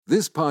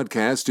This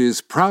podcast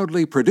is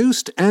proudly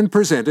produced and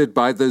presented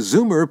by the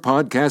Zoomer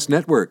Podcast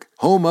Network,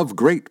 home of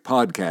great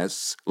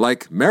podcasts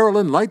like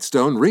Marilyn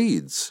Lightstone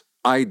Reads,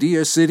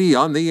 Idea City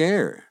on the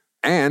Air,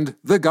 and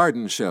The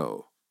Garden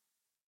Show.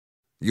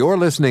 You're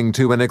listening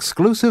to an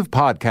exclusive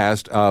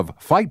podcast of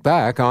Fight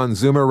Back on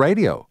Zoomer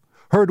Radio,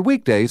 heard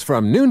weekdays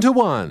from noon to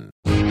 1.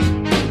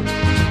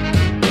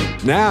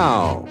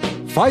 Now,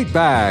 Fight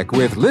Back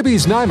with Libby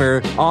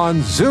Znaimer on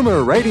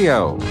Zoomer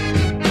Radio.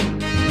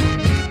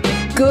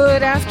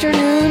 Good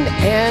afternoon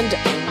and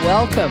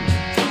welcome.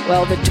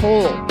 Well, the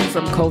toll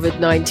from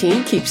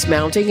COVID-19 keeps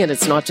mounting, and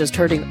it's not just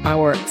hurting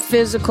our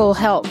physical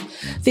health.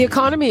 The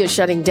economy is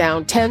shutting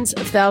down. Tens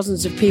of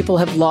thousands of people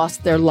have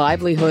lost their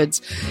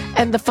livelihoods,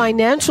 and the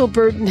financial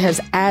burden has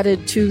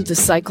added to the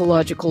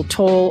psychological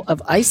toll of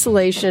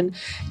isolation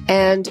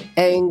and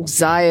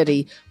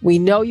anxiety. We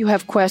know you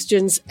have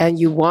questions and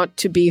you want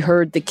to be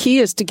heard. The key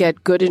is to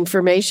get good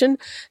information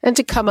and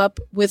to come up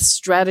with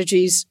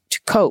strategies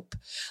to cope.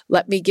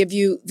 Let me give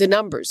you the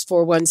numbers: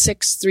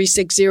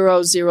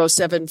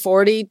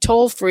 416-360-0740,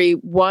 toll free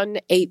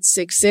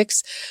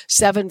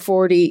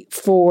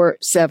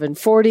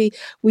 1-866-740-4740.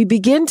 We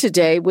begin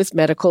today with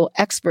medical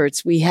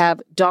experts. We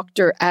have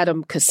Dr.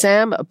 Adam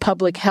Kassam, a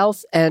public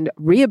health and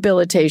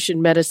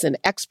rehabilitation medicine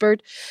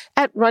expert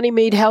at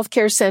Runnymede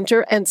Healthcare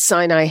Center and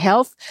Sinai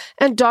Health,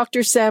 and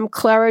Dr. Sam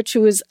Klarreich,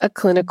 who is a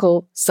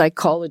clinical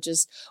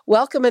psychologist.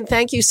 Welcome and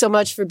thank you so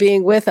much for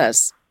being with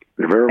us.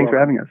 Thanks for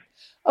having us.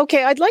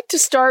 Okay, I'd like to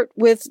start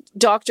with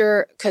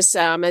Dr.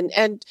 Kassam,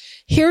 and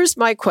here's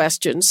my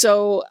question.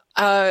 So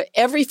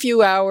every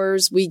few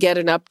hours we get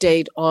an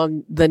update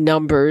on the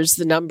numbers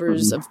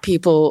of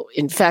people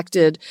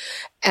infected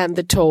and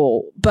the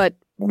toll. But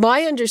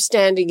my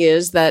understanding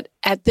is that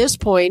at this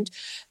point,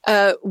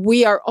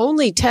 we are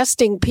only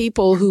testing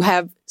people who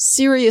have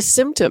serious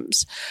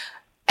symptoms.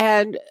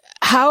 And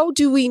how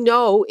do we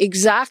know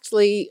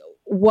exactly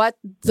what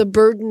the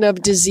burden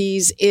of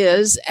disease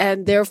is,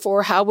 and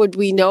therefore how would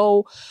we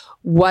know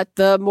what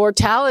the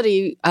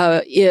mortality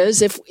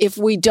is if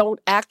we don't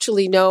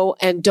actually know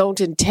and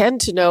don't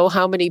intend to know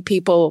how many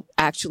people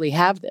actually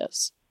have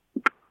this?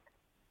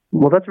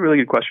 Well, that's a really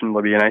good question,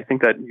 Libby, and I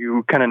think that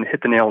you kind of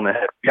hit the nail on the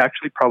head. We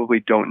actually probably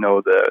don't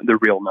know the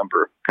real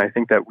number. I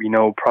think that we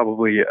know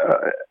probably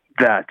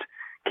that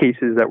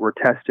cases that we're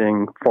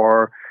testing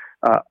far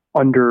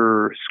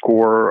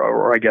underscore,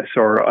 or I guess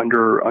are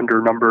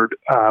undernumbered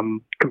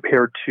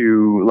compared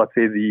to, let's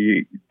say,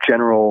 the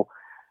general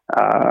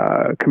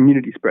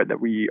community spread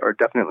that we are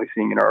definitely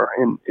seeing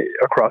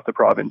across the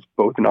province,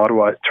 both in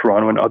Ottawa,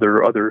 Toronto, and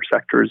other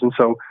sectors. And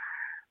so,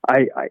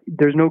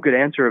 there's no good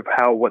answer of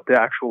what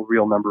the actual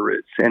real number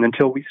is. And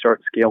until we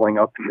start scaling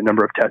up the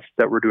number of tests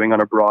that we're doing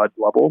on a broad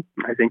level,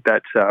 I think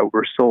that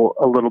we're still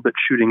a little bit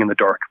shooting in the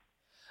dark.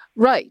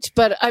 Right.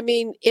 But I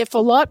mean, if a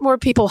lot more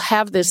people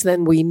have this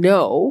than we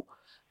know,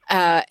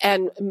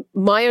 and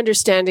my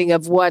understanding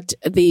of what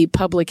the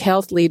public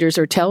health leaders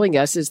are telling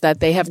us is that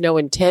they have no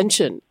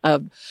intention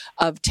of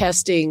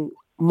testing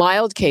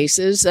mild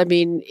cases. I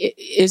mean,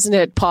 isn't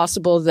it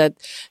possible that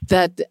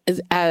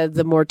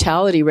the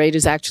mortality rate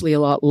is actually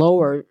a lot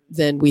lower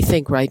than we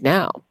think right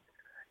now?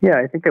 Yeah,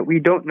 I think that we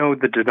don't know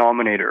the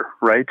denominator,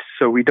 right?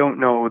 So we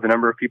don't know the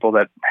number of people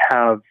that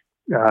have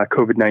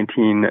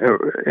COVID-19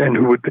 and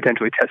who would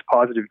potentially test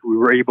positive. We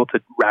were able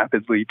to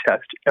rapidly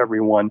test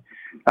everyone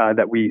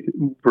that we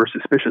were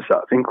suspicious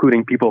of,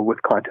 including people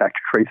with contact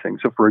tracing.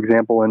 So, for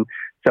example, in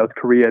South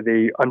Korea,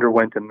 they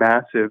underwent a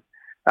massive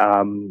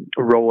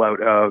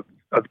rollout of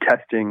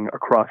testing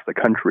across the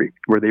country,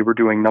 where they were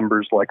doing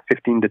numbers like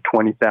 15 to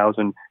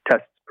 20,000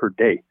 tests per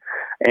day.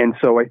 And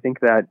so I think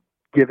that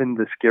given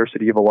the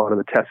scarcity of a lot of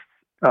the tests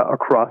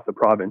across the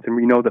province, and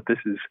we know that this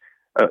is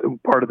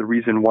part of the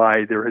reason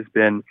why there has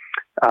been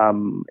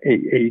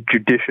a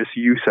judicious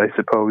use, I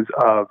suppose,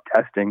 of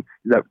testing,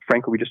 that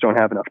frankly we just don't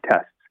have enough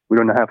tests. We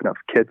don't have enough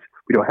kits.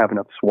 We don't have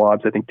enough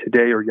swabs. I think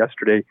today or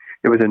yesterday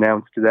it was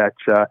announced that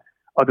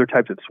other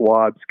types of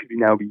swabs could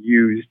now be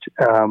used,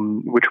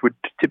 which would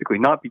typically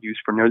not be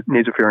used for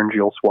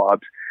nasopharyngeal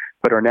swabs,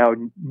 but are now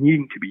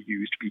needing to be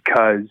used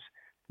because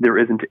there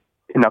isn't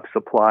enough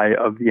supply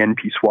of the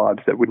NP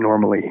swabs that would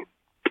normally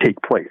take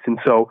place. And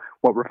so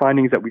what we're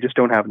finding is that we just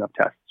don't have enough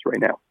tests right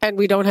now. And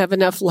we don't have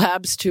enough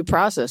labs to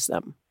process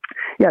them.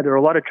 Yeah, there are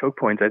a lot of choke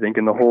points, I think,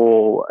 in the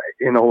whole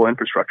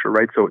infrastructure,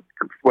 right? So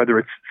whether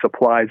it's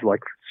supplies like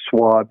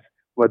swabs,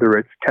 whether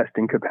it's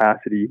testing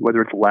capacity,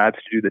 whether it's labs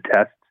to do the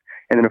tests,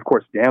 and then of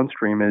course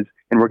downstream is,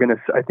 and we're going to,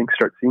 I think,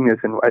 start seeing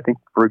this. And I think,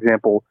 for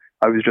example,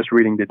 I was just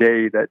reading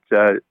today that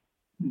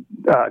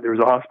there was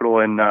a hospital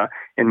in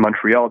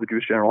Montreal, the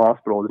Jewish General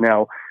Hospital, is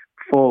now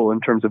full in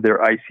terms of their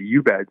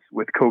ICU beds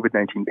with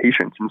COVID-19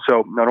 patients. And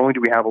so not only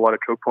do we have a lot of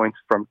choke points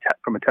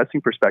from a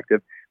testing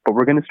perspective, but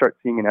we're going to start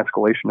seeing an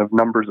escalation of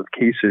numbers of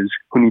cases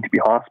who need to be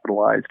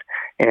hospitalized.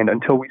 And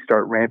until we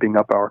start ramping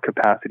up our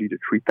capacity to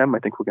treat them, I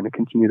think we're going to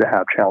continue to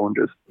have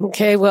challenges.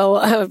 Okay,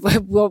 well,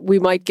 what we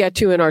might get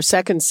to in our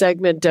second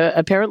segment,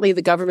 apparently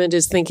the government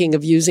is thinking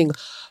of using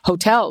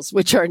hotels,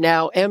 which are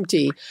now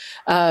empty,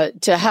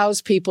 to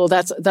house people.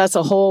 That's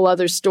a whole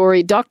other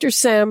story. Dr.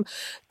 Sam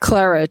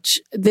Klarreich,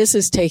 this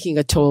is taking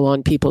a toll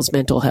on people's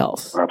mental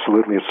health.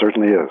 Absolutely, it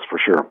certainly is, for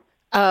sure.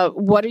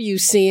 What are you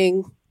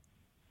seeing?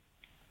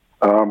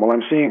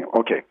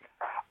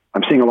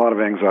 I'm seeing a lot of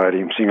anxiety.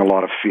 I'm seeing a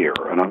lot of fear.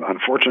 And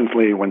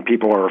unfortunately, when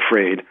people are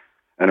afraid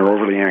and are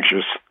overly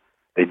anxious,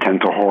 they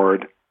tend to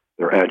hoard,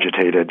 they're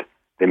agitated,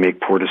 they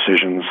make poor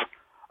decisions,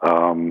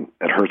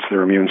 it hurts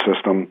their immune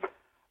system,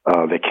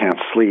 they can't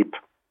sleep,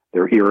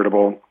 they're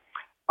irritable.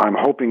 I'm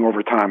hoping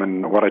over time,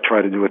 and what I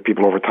try to do with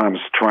people over time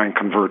is try and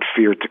convert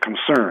fear to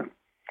concern.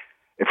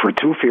 If we're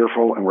too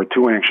fearful and we're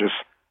too anxious,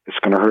 it's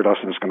going to hurt us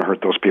and it's going to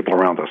hurt those people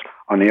around us.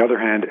 On the other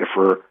hand, if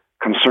we're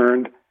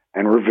concerned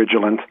and we're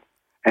vigilant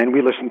and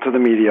we listen to the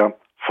media,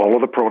 follow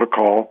the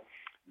protocol,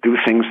 do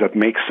things that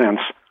make sense,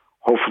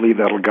 hopefully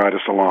that'll guide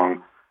us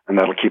along and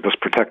that'll keep us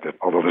protected,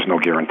 although there's no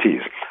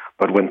guarantees.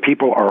 But when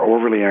people are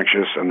overly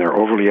anxious and they're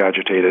overly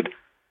agitated,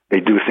 they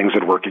do things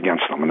that work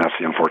against them, and that's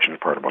the unfortunate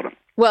part about it.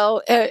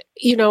 Well,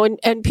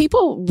 and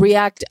people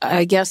react,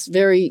 I guess,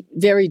 very,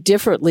 very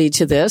differently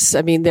to this.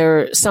 I mean,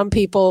 there are some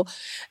people,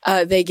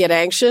 they get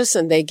anxious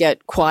and they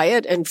get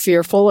quiet and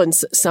fearful, and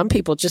some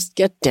people just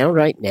get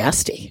downright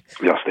nasty.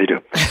 Yes, they do.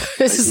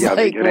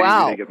 They get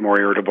angry, they get more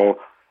irritable.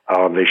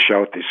 They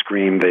shout, they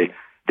scream, they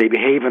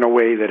behave in a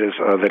way that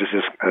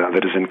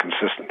is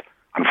inconsistent,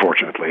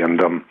 unfortunately,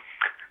 and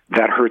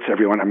that hurts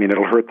everyone. I mean,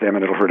 it'll hurt them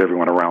and it'll hurt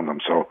everyone around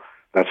them. So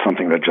that's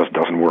something that just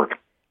doesn't work.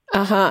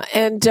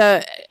 And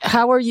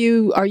how are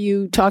you? Are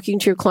you talking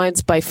to your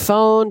clients by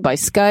phone, by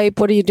Skype?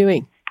 What are you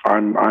doing?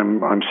 I'm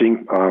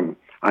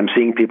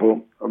seeing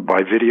people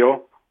by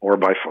video or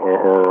by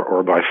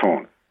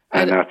phone,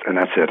 and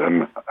that's it.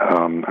 And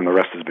the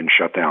rest has been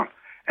shut down.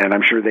 And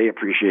I'm sure they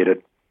appreciate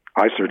it.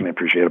 I certainly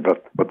appreciate it,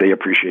 but they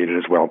appreciate it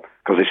as well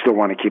because they still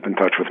want to keep in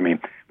touch with me.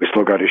 We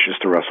still got issues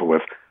to wrestle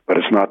with, but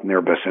it's not in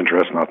their best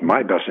interest, not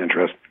my best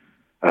interest,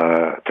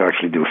 to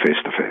actually do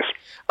face-to-face.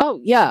 Oh,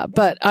 yeah,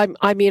 but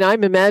I'm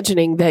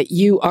imagining that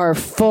you are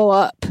full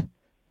up.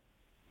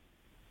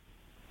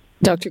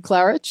 Dr.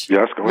 Klarreich?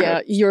 Yes, go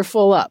ahead. Yeah, you're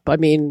full up. I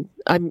mean,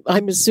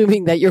 I'm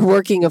assuming that you're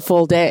working a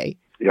full day.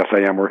 Yes,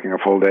 I am working a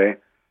full day.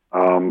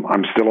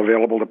 I'm still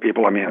available to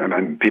people. I mean,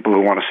 and people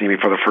who want to see me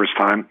for the first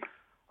time,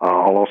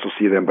 I'll also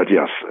see them. But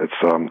yes,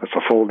 it's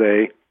a full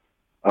day.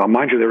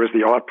 Mind you, there is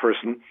the odd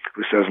person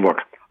who says, look,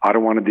 I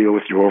don't want to deal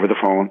with you over the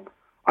phone.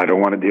 I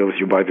don't want to deal with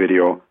you by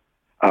video.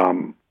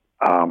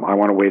 I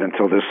want to wait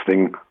until this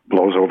thing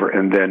blows over,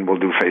 and then we'll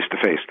do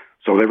face-to-face.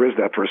 So there is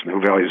that person who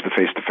values the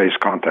face-to-face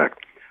contact.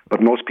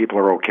 But most people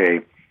are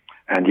okay.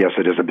 And yes,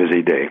 it is a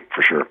busy day,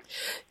 for sure.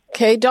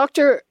 Okay,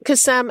 Dr.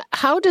 Kassam,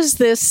 how does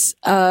this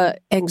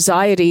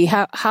anxiety,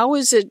 how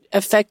is it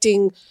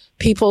affecting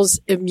people's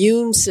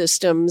immune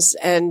systems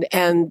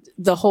and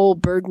the whole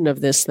burden of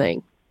this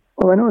thing?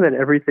 Well, I know that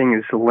everything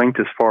is linked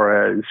as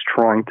far as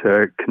trying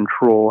to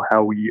control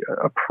how we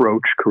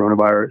approach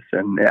coronavirus,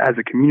 and as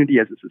a community,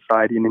 as a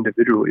society, and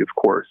individually, of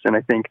course. And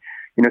I think,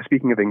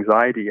 speaking of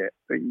anxiety,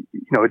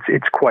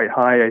 it's quite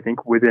high, I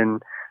think,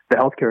 within the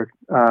healthcare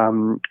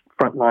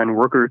frontline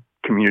worker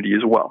community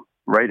as well,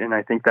 right? And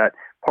I think that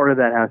part of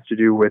that has to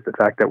do with the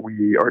fact that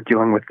we are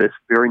dealing with this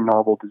very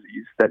novel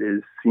disease that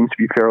seems to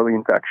be fairly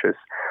infectious,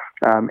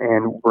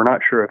 and we're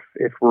not sure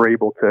if we're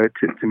able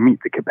to meet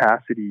the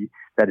capacity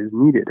that is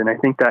needed. And I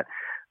think that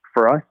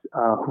for us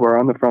who are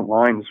on the front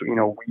lines,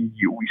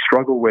 we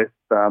struggle with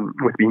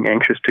being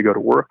anxious to go to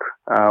work.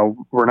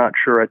 We're not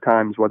sure at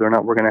times whether or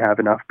not we're going to have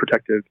enough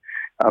protective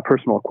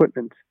personal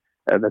equipment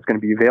that's going to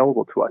be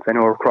available to us. I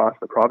know across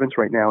the province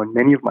right now, and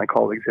many of my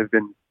colleagues have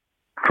been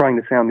trying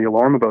to sound the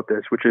alarm about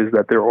this, which is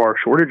that there are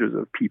shortages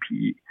of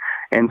PPE.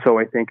 And so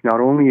I think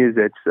not only is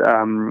it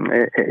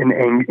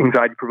an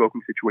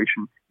anxiety-provoking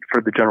situation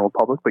for the general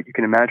public, but you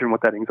can imagine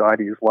what that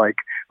anxiety is like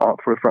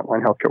for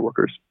frontline healthcare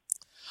workers.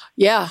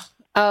 Yeah.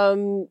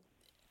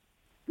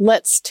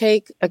 Let's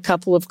take a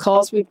couple of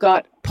calls. We've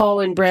got Paul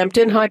in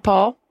Brampton. Hi,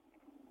 Paul.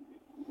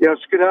 Yes,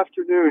 good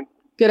afternoon.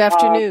 Good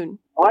afternoon.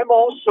 I'm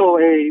also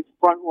a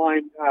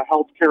frontline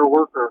healthcare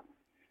worker,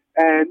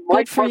 and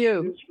my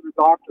question is for the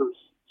doctors.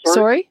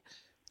 Sorry?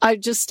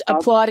 I'm just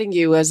applauding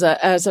you as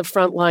a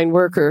frontline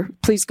worker.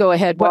 Please go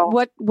ahead. Well,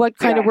 what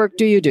kind of work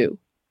do you do?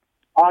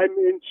 I'm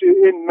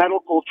in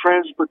medical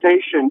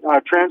transportation,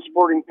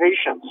 transporting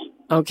patients.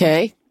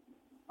 Okay.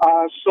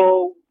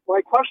 So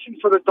my question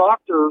for the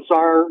doctors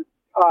are,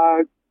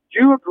 do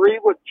you agree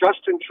with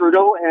Justin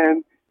Trudeau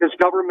and his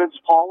government's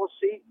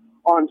policy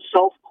on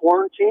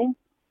self-quarantine,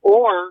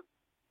 or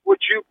would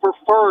you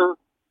prefer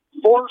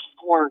forced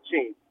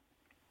quarantine?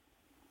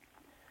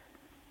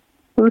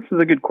 Well, this is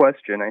a good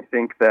question. I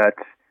think that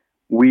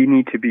we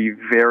need to be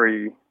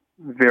very,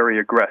 very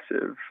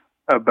aggressive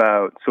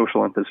about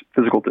social and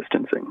physical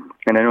distancing.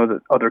 And I know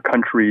that other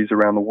countries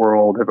around the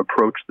world have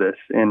approached this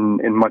in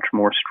much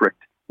more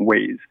strict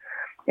ways.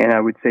 And I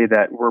would say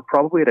that we're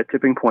probably at a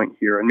tipping point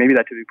here, and maybe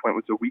that tipping point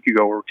was a week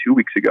ago or 2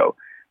 weeks ago,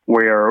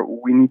 where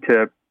we need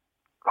to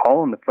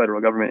call on the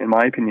federal government, in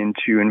my opinion,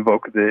 to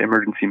invoke the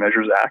Emergency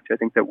Measures Act. I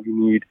think that we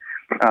need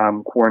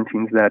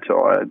quarantines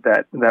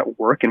that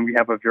work, and we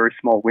have a very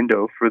small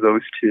window for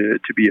those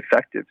to be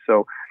effective.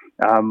 So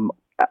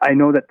I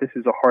know that this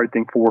is a hard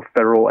thing for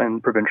federal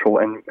and provincial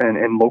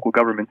and local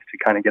governments to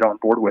kind of get on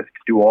board with,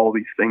 to do all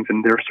these things,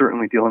 and they're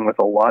certainly dealing with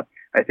a lot.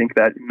 I think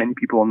that many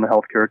people in the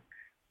healthcare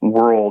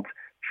world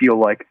feel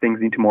like things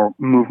need to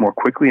move more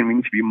quickly, and we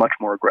need to be much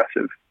more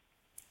aggressive.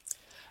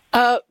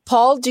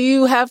 Paul, do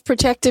you have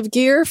protective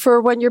gear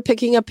for when you're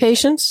picking up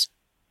patients?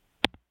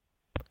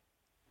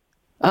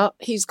 Oh,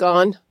 he's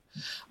gone.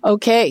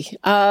 Okay.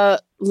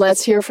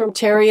 Let's hear from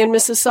Terry in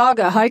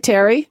Mississauga. Hi,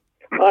 Terry.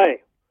 Hi.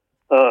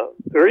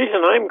 The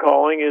reason I'm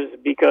calling is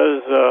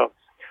because I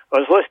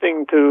was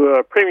listening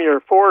to Premier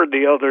Ford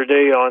the other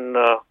day on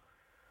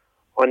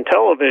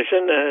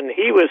television, and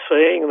he was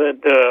saying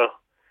that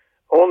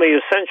only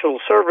essential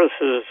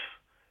services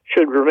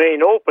should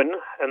remain open,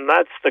 and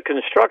that's the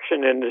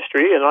construction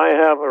industry. And I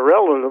have a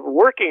relative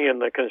working in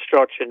the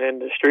construction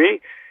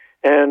industry,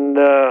 and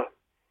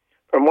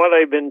from what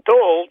I've been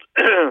told,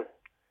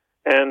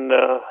 and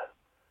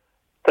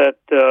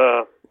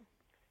that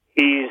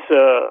he's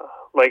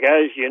like,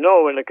 as you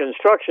know, in the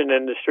construction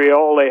industry,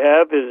 all they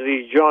have is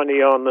these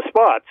Johnny on the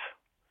spots.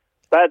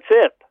 That's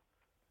it.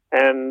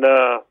 And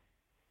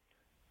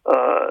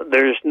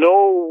there's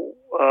no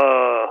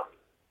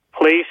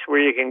place where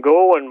you can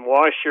go and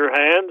wash your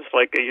hands.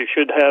 Like, you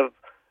should have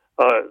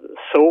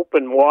soap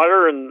and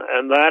water and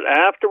that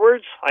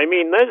afterwards. I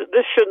mean,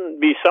 this shouldn't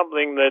be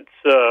something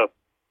that's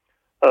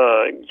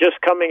just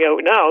coming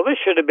out now. This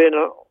should have been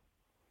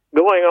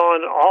going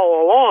on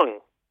all along,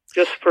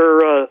 just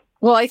for...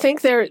 Well, I think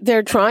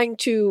they're trying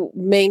to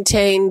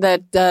maintain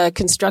that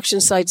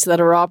construction sites that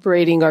are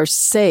operating are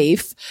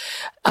safe,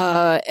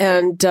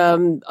 and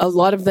a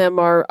lot of them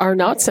are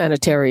not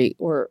sanitary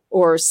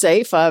or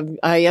safe.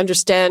 I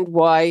understand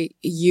why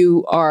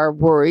you are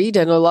worried,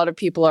 and a lot of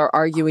people are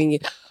arguing,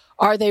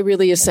 are they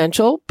really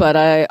essential? But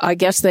I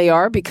guess they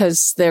are,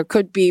 because there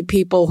could be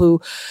people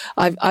who,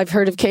 I've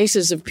heard of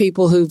cases of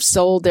people who've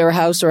sold their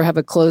house or have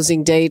a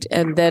closing date,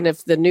 and then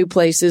if the new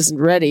place isn't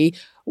ready,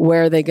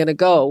 where are they going to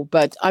go?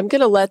 But I'm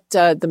going to let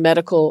the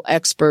medical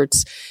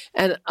experts,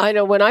 and I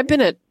know when I've been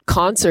at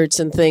concerts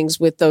and things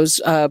with those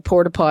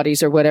porta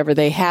potties or whatever,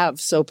 they have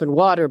soap and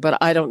water, but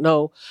I don't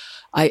know.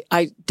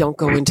 I don't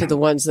go into the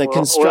ones that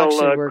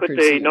construction workers could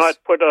they use. not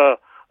put a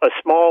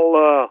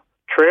small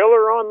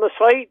trailer on the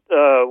site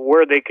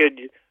where they could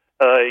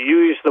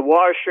use the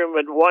washroom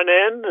at one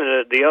end,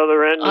 the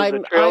other end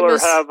of the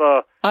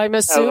trailer I'm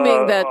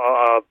assuming that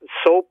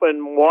soap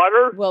and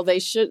water. Well, they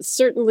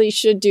certainly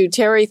should do.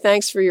 Terry,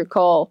 thanks for your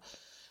call.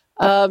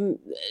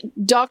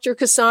 Dr.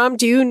 Kassam,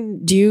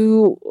 do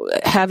you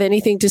have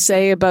anything to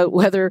say about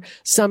whether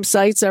some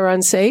sites are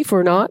unsafe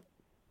or not?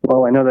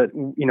 Well, I know that,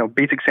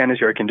 basic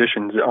sanitary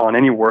conditions on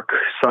any work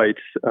site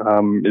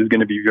is going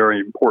to be very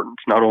important,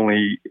 not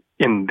only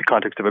in the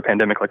context of a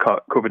pandemic like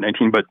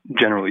COVID-19, but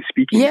generally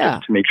speaking,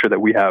 just to make sure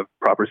that we have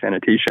proper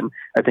sanitation.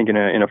 I think in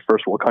a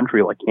first world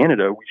country like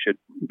Canada, we should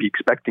be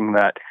expecting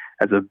that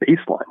as a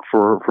baseline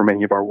for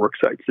many of our work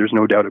sites. There's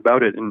no doubt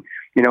about it. And,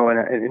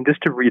 and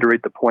just to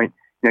reiterate the point,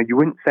 you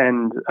wouldn't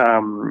send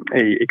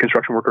a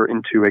construction worker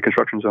into a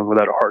construction zone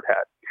without a hard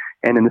hat.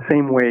 And in the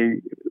same way,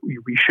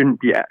 we shouldn't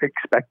be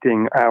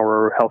expecting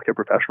our healthcare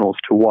professionals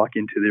to walk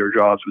into their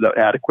jobs without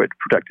adequate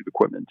protective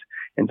equipment.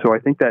 And so I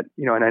think that,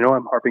 and I know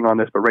I'm harping on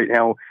this, but right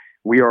now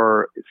we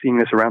are seeing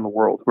this around the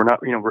world. We're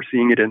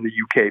seeing it in the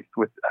UK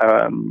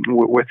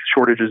with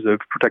shortages of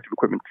protective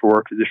equipment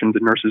for physicians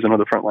and nurses and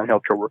other frontline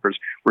healthcare workers.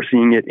 We're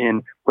seeing it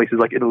in places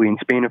like Italy and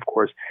Spain, of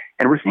course,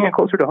 and we're seeing it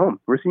closer to home.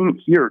 We're seeing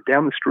it here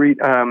down the street,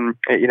 in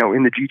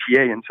the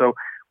GTA. And so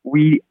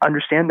we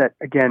understand that,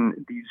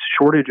 again, these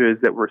shortages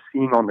that we're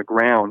seeing on the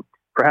ground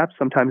perhaps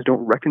sometimes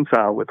don't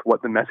reconcile with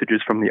what the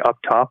messages from the up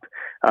top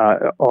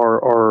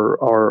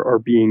are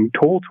being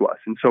told to us.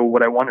 And so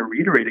what I want to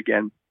reiterate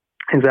again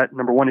is that,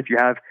 number one, if you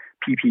have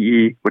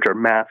PPE, which are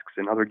masks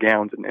and other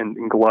gowns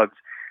and gloves,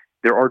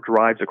 there are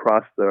drives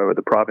across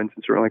the province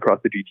and certainly across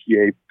the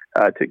GTA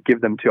to give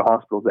them to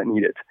hospitals that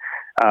need it.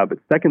 But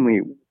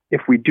secondly,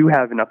 if we do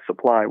have enough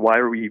supply, why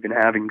are we even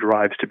having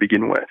drives to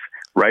begin with,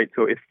 right?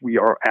 So if we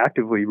are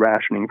actively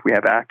rationing, if we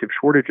have active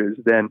shortages,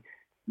 then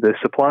the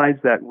supplies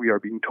that we are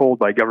being told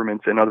by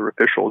governments and other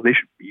officials, they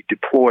should be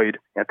deployed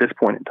at this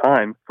point in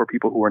time for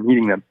people who are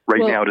needing them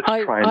now to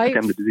try and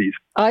stem the disease.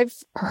 I've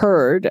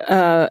heard,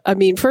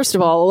 first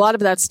of all, a lot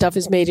of that stuff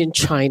is made in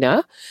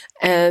China,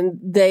 and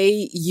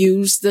they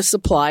use the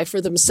supply for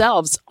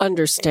themselves,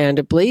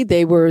 understandably.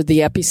 They were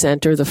the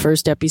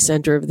first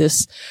epicenter of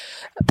this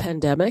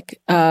pandemic.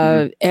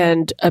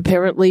 And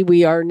apparently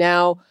we are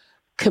now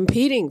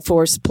competing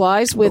for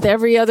supplies with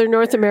every other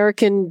North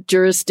American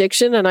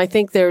jurisdiction. And I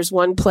think there's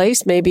one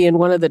place, maybe in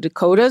one of the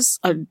Dakotas.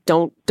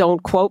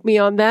 Don't quote me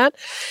on that.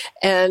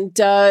 And,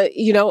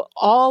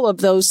 all of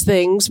those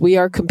things, we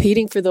are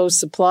competing for those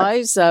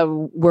supplies.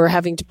 We're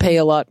having to pay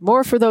a lot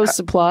more for those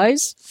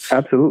supplies.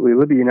 Absolutely,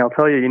 Libby. And I'll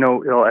tell you,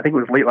 I think it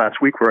was late last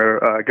week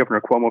where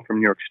Governor Cuomo from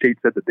New York State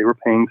said that they were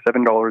paying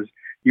 $7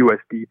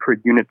 USD per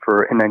unit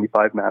for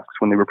N95 masks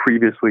when they were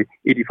previously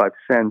 85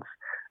 cents.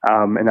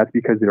 And that's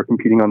because they're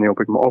competing on the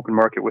open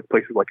market with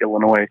places like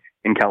Illinois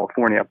and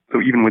California,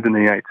 so even within the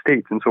United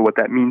States. And so what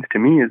that means to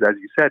me is, as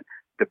you said,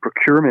 the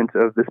procurement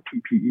of this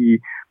PPE,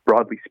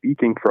 broadly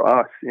speaking, for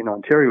us in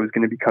Ontario is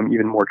going to become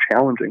even more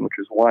challenging, which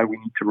is why we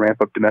need to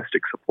ramp up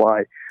domestic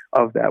supply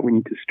of that. We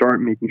need to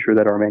start making sure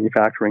that our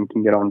manufacturing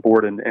can get on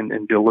board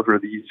and deliver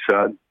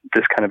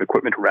this kind of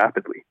equipment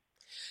rapidly.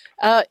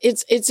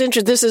 It's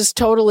interesting. This is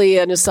totally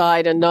an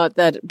aside and not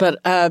that, but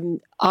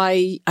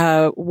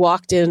I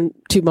walked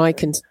into my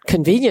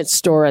convenience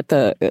store at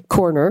the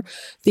corner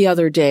the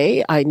other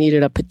day. I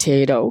needed a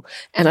potato,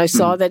 and I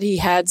saw that he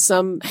had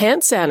some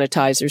hand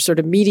sanitizer, sort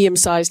of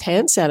medium-sized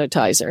hand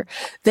sanitizer.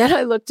 Then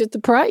I looked at the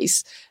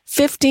price,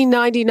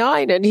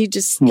 $15.99, and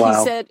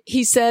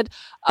he said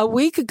a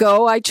week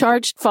ago I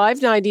charged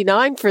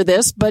 $5.99 for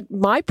this, but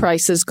my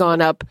price has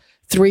gone up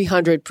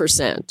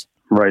 300%.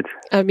 Right.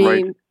 I mean.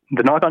 Right.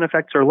 The knock-on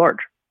effects are large.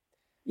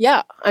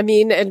 Yeah, I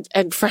mean,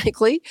 and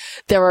frankly,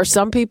 there are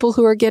some people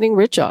who are getting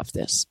rich off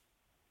this.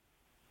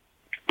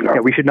 Yeah,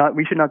 we should not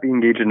be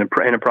engaged in a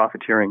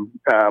profiteering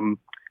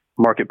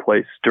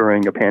marketplace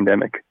during a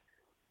pandemic.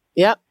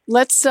 Yeah,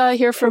 let's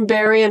hear from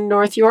Barry in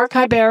North York.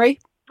 Hi,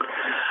 Barry.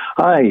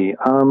 Hi.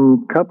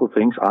 Couple of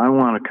things. I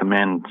want to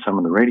commend some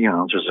of the radio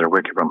announcers that are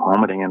working from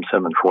home at AM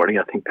 740.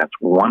 I think that's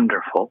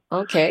wonderful.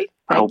 Okay.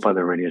 I hope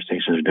other radio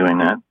stations are doing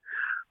that.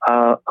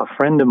 A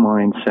friend of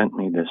mine sent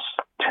me this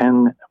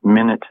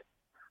 10-minute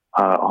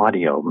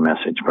audio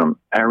message from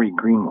Ari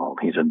Greenwald.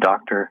 He's a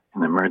doctor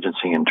in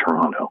emergency in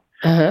Toronto.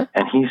 Uh-huh.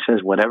 And he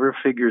says, whatever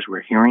figures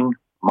we're hearing,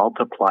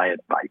 multiply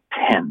it by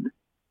 10.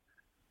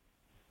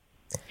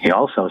 He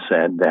also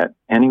said that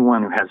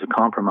anyone who has a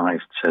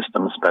compromised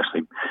system,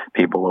 especially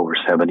people over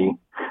 70,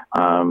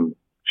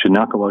 should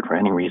not go out for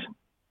any reason.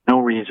 No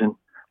reason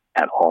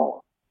at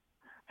all.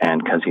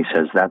 And because he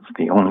says that's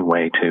the only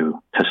way to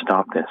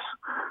stop this.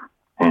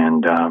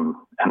 And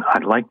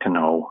I'd like to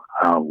know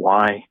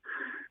why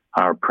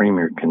our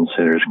Premier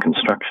considers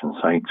construction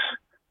sites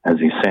as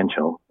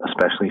essential,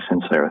 especially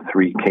since there are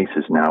 3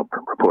 cases now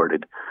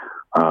reported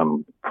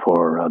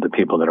for the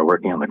people that are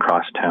working on the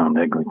Crosstown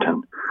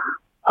Eglinton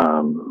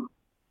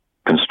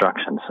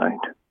construction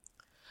site.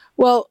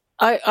 Well,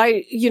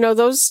 I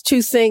those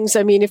two things.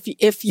 I mean,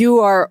 if you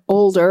are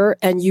older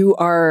and you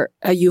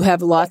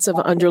have lots of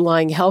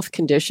underlying health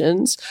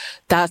conditions,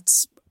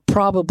 that's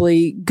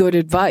probably good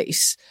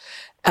advice.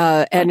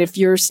 And if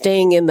you're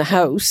staying in the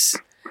house,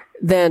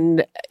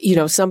 then,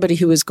 somebody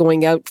who is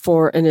going out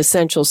for an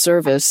essential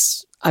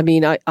service, I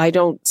mean, I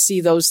don't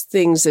see those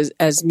things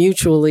as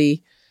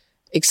mutually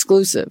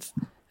exclusive,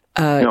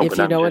 if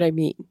you know what I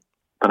mean.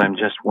 But I'm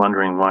just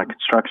wondering why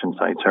construction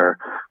sites are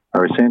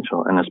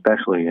essential, and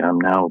especially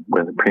now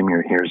where the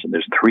Premier hears that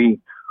there's 3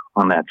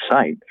 on that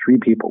site, 3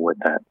 people with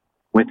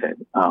it.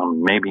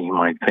 Maybe he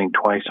might think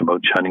twice about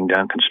shutting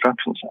down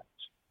construction sites.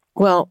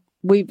 Well,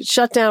 we've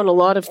shut down a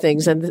lot of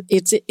things, and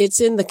it's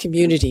in the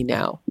community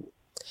now.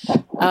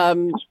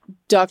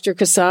 Dr.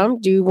 Kassam,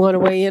 do you want to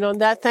weigh in on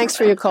that? Thanks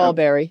for your call,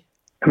 Barry.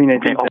 I mean, I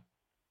think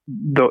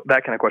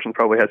that kind of question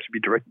probably has to be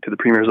directed to the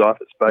Premier's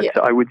office, but yeah.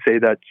 I would say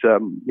that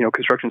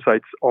construction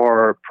sites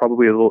are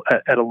probably at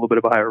a little bit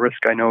of a higher risk.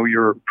 I know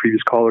your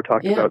previous caller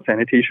talked about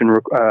sanitation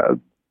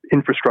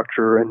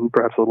infrastructure and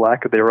perhaps the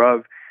lack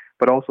thereof,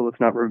 but also let's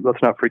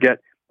not forget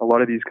a lot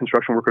of these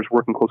construction workers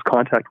work in close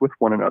contact with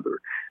one another.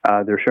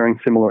 They're sharing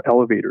similar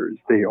elevators.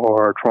 They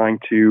are trying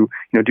to,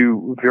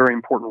 do very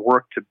important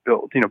work to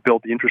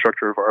build the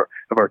infrastructure of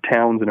our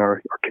towns and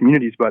our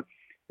communities. But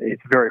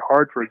it's very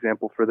hard, for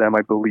example, for them,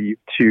 I believe,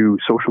 to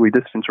socially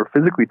distance or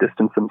physically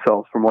distance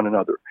themselves from one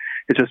another.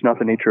 It's just not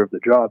the nature of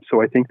the job.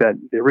 So I think that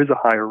there is a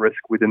higher risk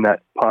within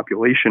that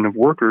population of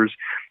workers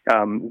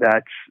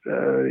that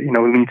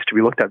needs to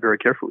be looked at very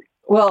carefully.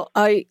 Well,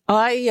 I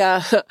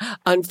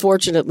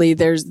unfortunately,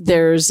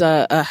 there's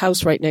a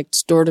house right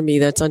next door to me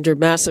that's under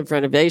massive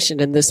renovation.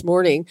 And this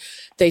morning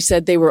they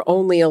said they were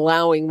only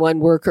allowing one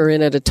worker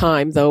in at a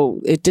time, though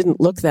it didn't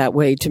look that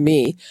way to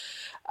me.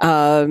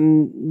 I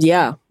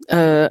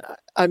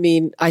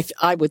mean,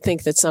 I would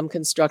think that some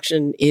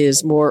construction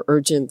is more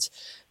urgent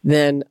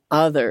than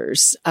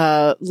others.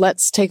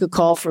 Let's take a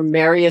call from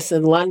Marius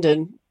in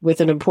London with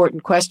an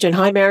important question.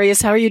 Hi,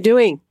 Marius. How are you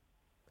doing?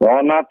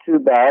 Well, not too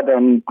bad.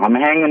 I'm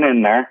hanging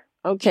in there.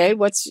 Okay.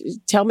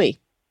 Tell me.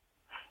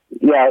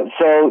 Yeah.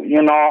 So,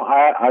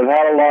 I've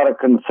had a lot of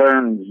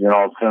concerns,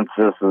 since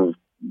this has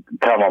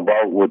come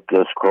about with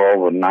this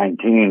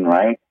COVID-19,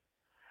 right?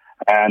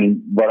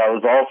 But I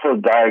was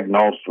also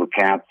diagnosed with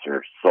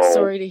cancer. So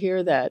sorry to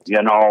hear that.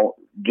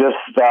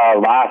 Just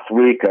last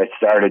week I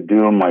started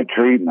doing my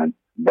treatment,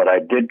 but I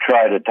did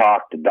try to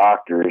talk to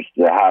doctors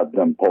to have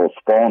them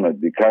postpone it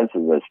because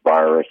of this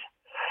virus,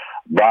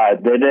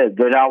 but they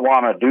don't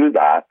want to do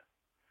that.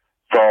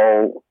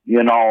 So,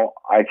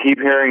 I keep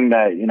hearing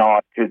that,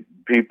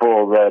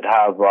 people that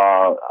have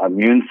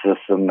immune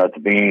system that's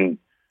being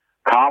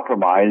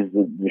compromised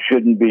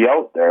shouldn't be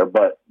out there.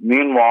 But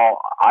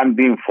meanwhile, I'm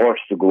being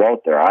forced to go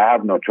out there. I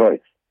have no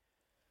choice.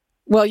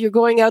 Well, you're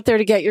going out there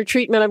to get your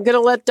treatment. I'm going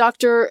to let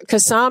Dr.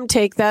 Kassam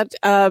take that.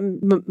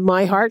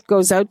 My heart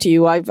goes out to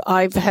you.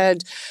 I've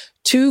had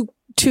two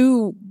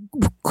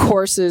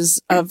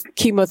courses of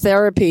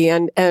chemotherapy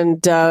and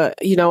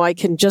I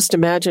can just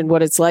imagine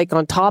what it's like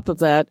on top of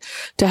that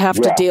to have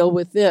to deal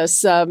with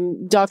this.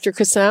 Dr.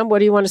 Kassam, what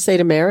do you want to say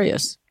to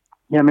Marius?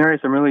 Yeah,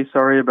 Marius, I'm really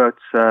sorry about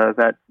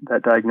that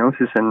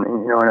diagnosis, and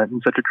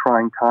in such a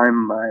trying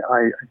time,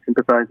 I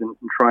sympathize and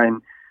try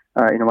and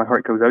my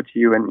heart goes out to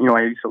you. And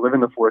I used to live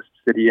in the Forest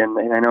City, and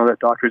I know that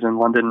doctors in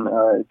London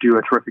do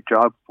a terrific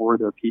job for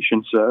their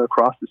patients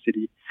across the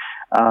city.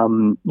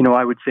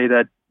 I would say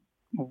that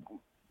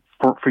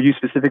for you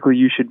specifically,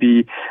 you should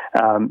be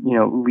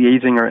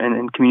liaising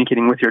and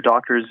communicating with your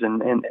doctors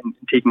and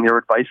taking their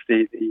advice.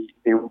 They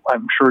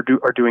I'm sure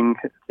are doing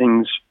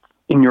things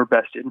in your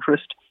best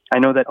interest. I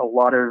know that a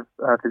lot of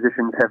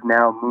physicians have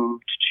now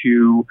moved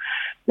to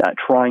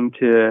trying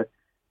to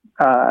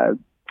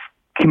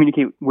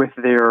communicate with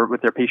their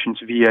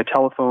patients via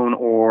telephone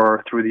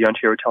or through the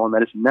Ontario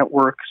Telemedicine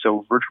Network,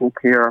 so virtual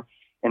care.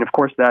 And of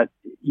course that,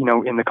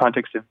 in the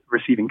context of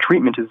receiving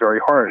treatment is very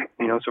hard.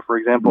 So for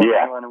example, in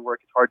my line of work,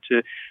 it's hard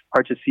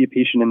to see a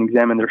patient and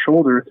examine their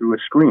shoulder through a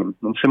screen.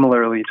 And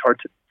similarly, it's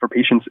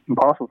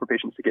impossible for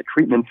patients to get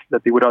treatments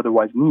that they would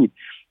otherwise need.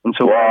 And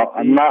so,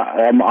 I'm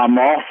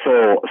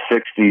also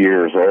 60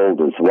 years old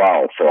as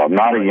well, so I'm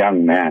not a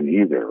young man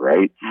either,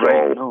 right?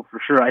 Right, no,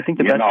 for sure. I think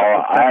the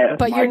best.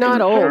 But you're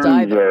not old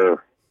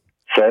either.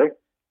 Say?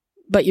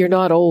 But you're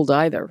not old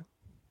either.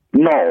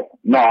 No.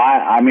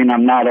 I mean,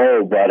 I'm not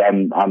old, but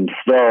I'm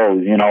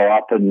still,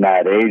 up in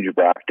that age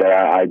bracket.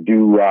 I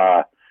do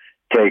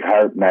take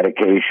heart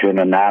medication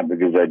and that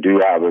because I do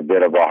have a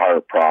bit of a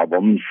heart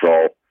problem.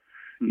 So,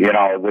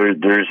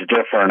 there's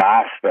different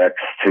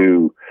aspects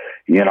to,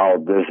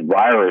 this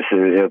virus.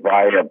 If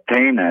I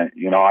obtain it,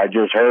 I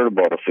just heard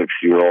about a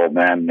 60-year-old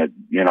man that,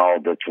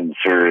 that's in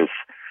serious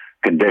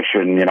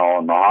condition, in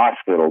the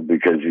hospital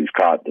because he's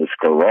caught this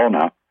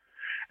corona.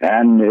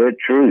 And it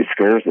truly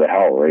scares the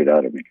hell right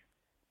out of me.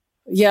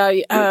 Yeah.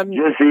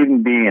 Just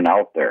even being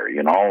out there,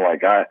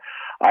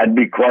 I'd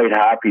be quite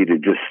happy to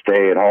just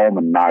stay at home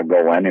and not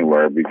go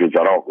anywhere because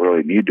I don't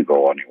really need to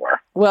go anywhere.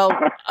 Well,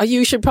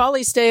 you should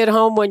probably stay at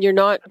home when you're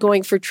not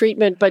going for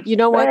treatment. But you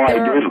know what? I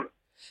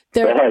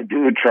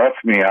do.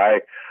 Trust me. I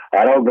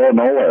don't go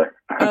nowhere.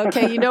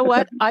 Okay, you know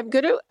what? I'm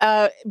going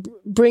to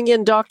bring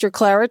in Dr.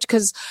 Klarreich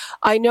because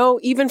I know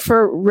even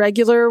for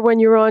regular, when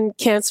you're on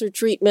cancer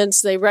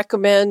treatments, they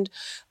recommend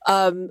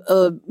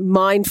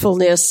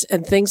mindfulness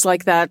and things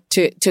like that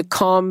to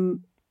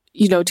calm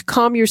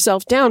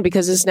yourself down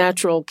because as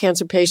natural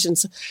cancer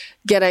patients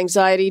get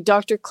anxiety.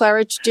 Dr.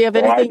 Klarreich, do you have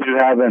anything? I do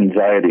have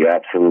anxiety,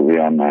 absolutely,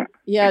 on that.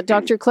 Yeah,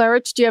 Dr.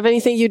 Klarreich, do you have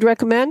anything you'd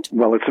recommend?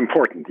 Well, it's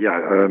important,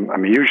 yeah.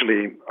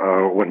 Usually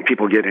when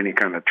people get any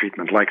kind of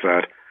treatment like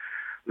that,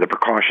 the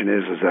precaution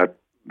is that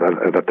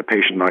the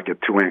patient not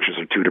get too anxious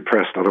or too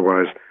depressed.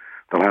 Otherwise,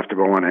 they'll have to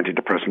go on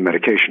antidepressant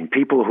medication.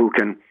 People who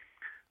can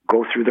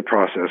go through the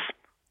process,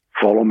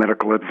 follow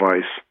medical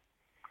advice,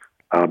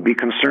 be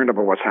concerned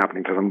about what's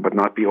happening to them, but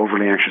not be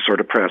overly anxious or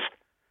depressed,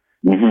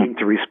 seem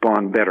to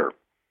respond better.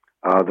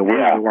 The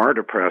ones who are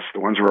depressed, the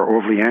ones who are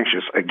overly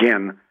anxious,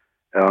 again,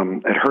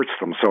 it hurts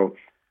them. So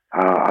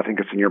I think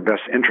it's in your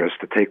best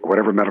interest to take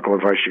whatever medical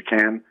advice you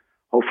can,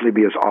 hopefully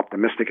be as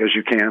optimistic as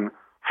you can,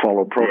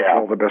 follow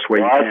protocol the best way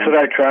you can. That's what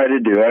I try to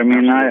do. I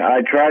mean, I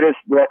try to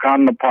look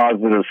on the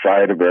positive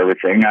side of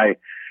everything. I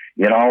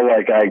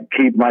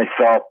keep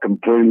myself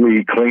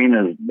completely clean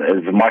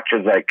as much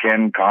as I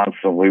can,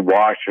 constantly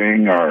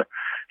washing or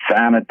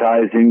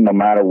sanitizing no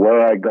matter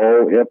where I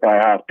go. If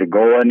I have to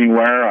go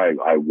anywhere,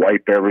 I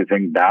wipe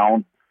everything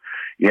down,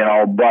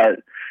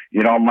 but,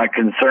 my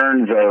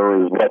concerns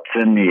are what's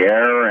in the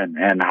air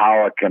and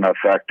how it can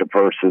affect a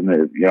person,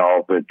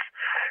 if it's,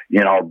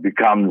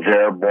 becomes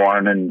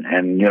airborne and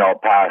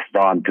passed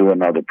on to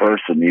another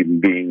person,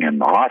 even being in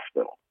the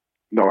hospital.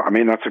 No, I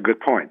mean, that's a good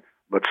point.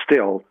 But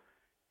still,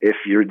 if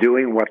you're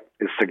doing what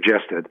is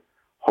suggested,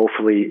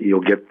 hopefully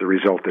you'll get the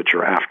result that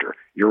you're after.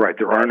 You're right.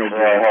 There are no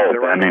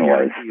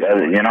anyways.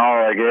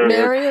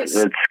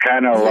 It's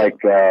kind of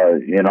like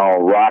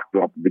rock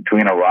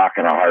between a rock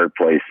and a hard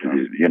place.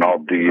 Do you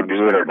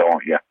do it or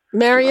don't you?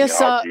 Marius,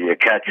 do you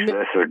catch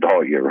this or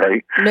don't you?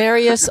 Right,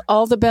 Marius.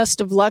 All the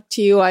best of luck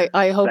to you.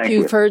 I hope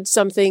you've heard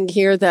something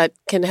here that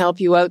can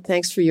help you out.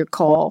 Thanks for your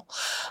call.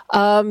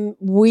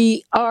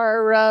 We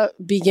are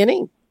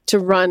beginning to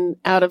run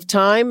out of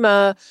time.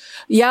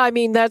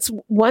 That's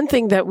one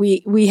thing that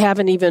we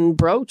haven't even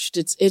broached.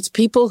 It's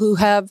people who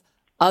have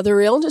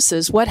other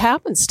illnesses. What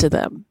happens to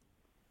them?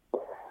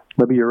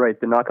 Libby, you're right.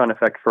 The knock-on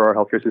effect for our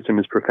healthcare system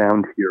is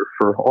profound here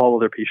for all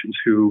other patients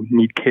who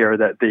need care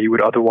that they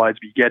would otherwise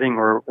be getting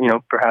or,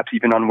 perhaps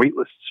even on wait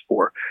lists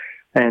for.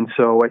 And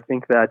so I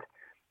think that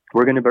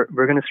we're going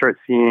to start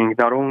seeing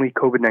not only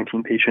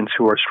COVID-19 patients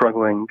who are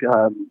struggling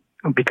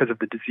because of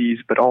the disease,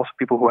 but also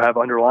people who have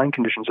underlying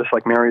conditions, just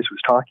like Marius was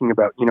talking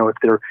about. If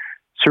their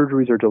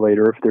surgeries are delayed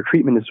or if their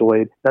treatment is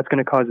delayed, that's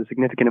going to cause a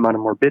significant amount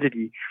of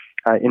morbidity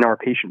in our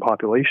patient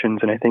populations.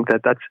 And I think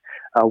that that's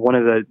one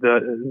of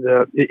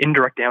the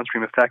indirect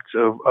downstream effects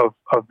of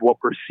what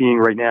we're seeing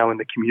right now in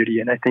the community.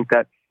 And I think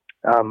that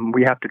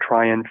we have to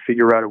try and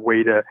figure out a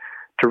way to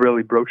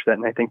really broach that.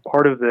 And I think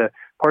part of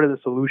the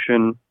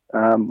solution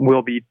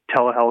will be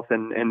telehealth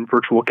and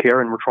virtual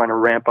care. And we're trying to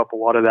ramp up a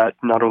lot of that,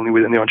 not only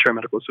within the Ontario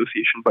Medical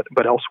Association,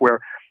 but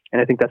elsewhere.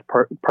 And I think that's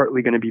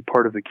partly going to be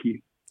part of the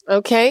key.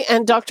 Okay.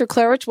 And Dr.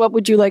 Klarreich, what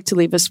would you like to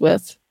leave us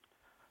with?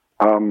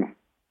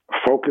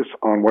 Focus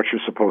on what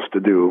you're supposed to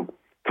do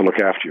to look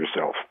after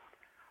yourself.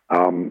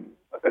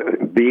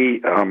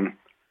 Be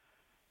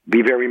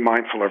very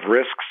mindful of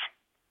risks.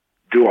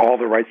 Do all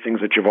the right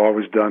things that you've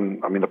always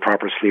done. I mean, the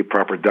proper sleep,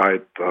 proper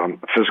diet,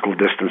 physical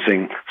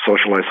distancing,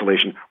 social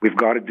isolation. We've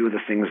got to do the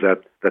things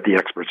that the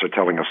experts are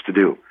telling us to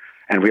do.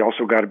 And we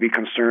also got to be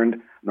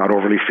concerned, not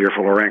overly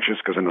fearful or anxious,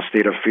 because in a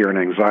state of fear and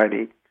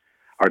anxiety,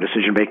 our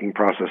decision-making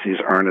processes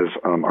aren't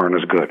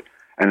as good.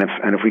 And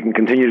if we can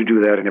continue to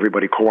do that and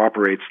everybody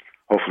cooperates,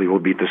 hopefully we'll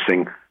beat this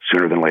thing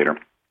sooner than later.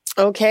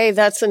 Okay,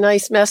 that's a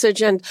nice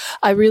message, and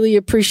I really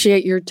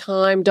appreciate your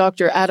time,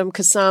 Dr. Adam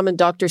Kassam and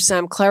Dr.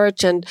 Sam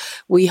Klarreich, and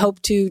we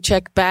hope to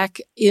check back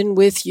in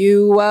with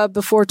you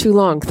before too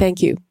long.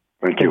 Thank you.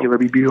 Thank you,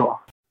 Libby.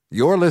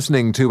 You're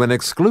listening to an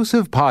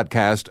exclusive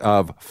podcast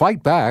of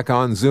Fight Back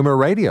on Zoomer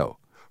Radio,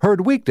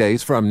 heard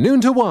weekdays from noon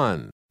to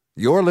 1.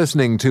 You're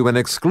listening to an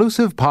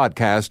exclusive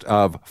podcast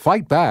of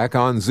Fight Back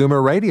on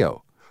Zoomer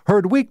Radio,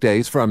 heard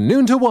weekdays from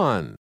noon to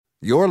 1.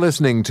 You're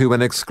listening to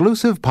an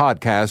exclusive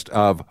podcast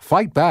of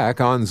Fight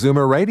Back on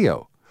Zoomer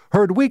Radio,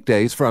 heard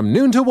weekdays from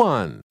noon to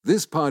 1.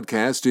 This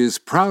podcast is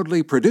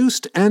proudly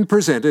produced and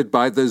presented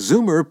by the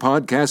Zoomer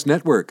Podcast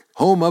Network,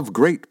 home of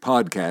great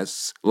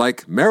podcasts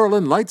like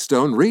Marilyn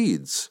Lightstone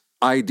Reads,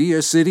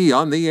 Idea City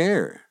on the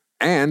Air,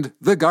 and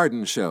The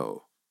Garden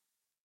Show.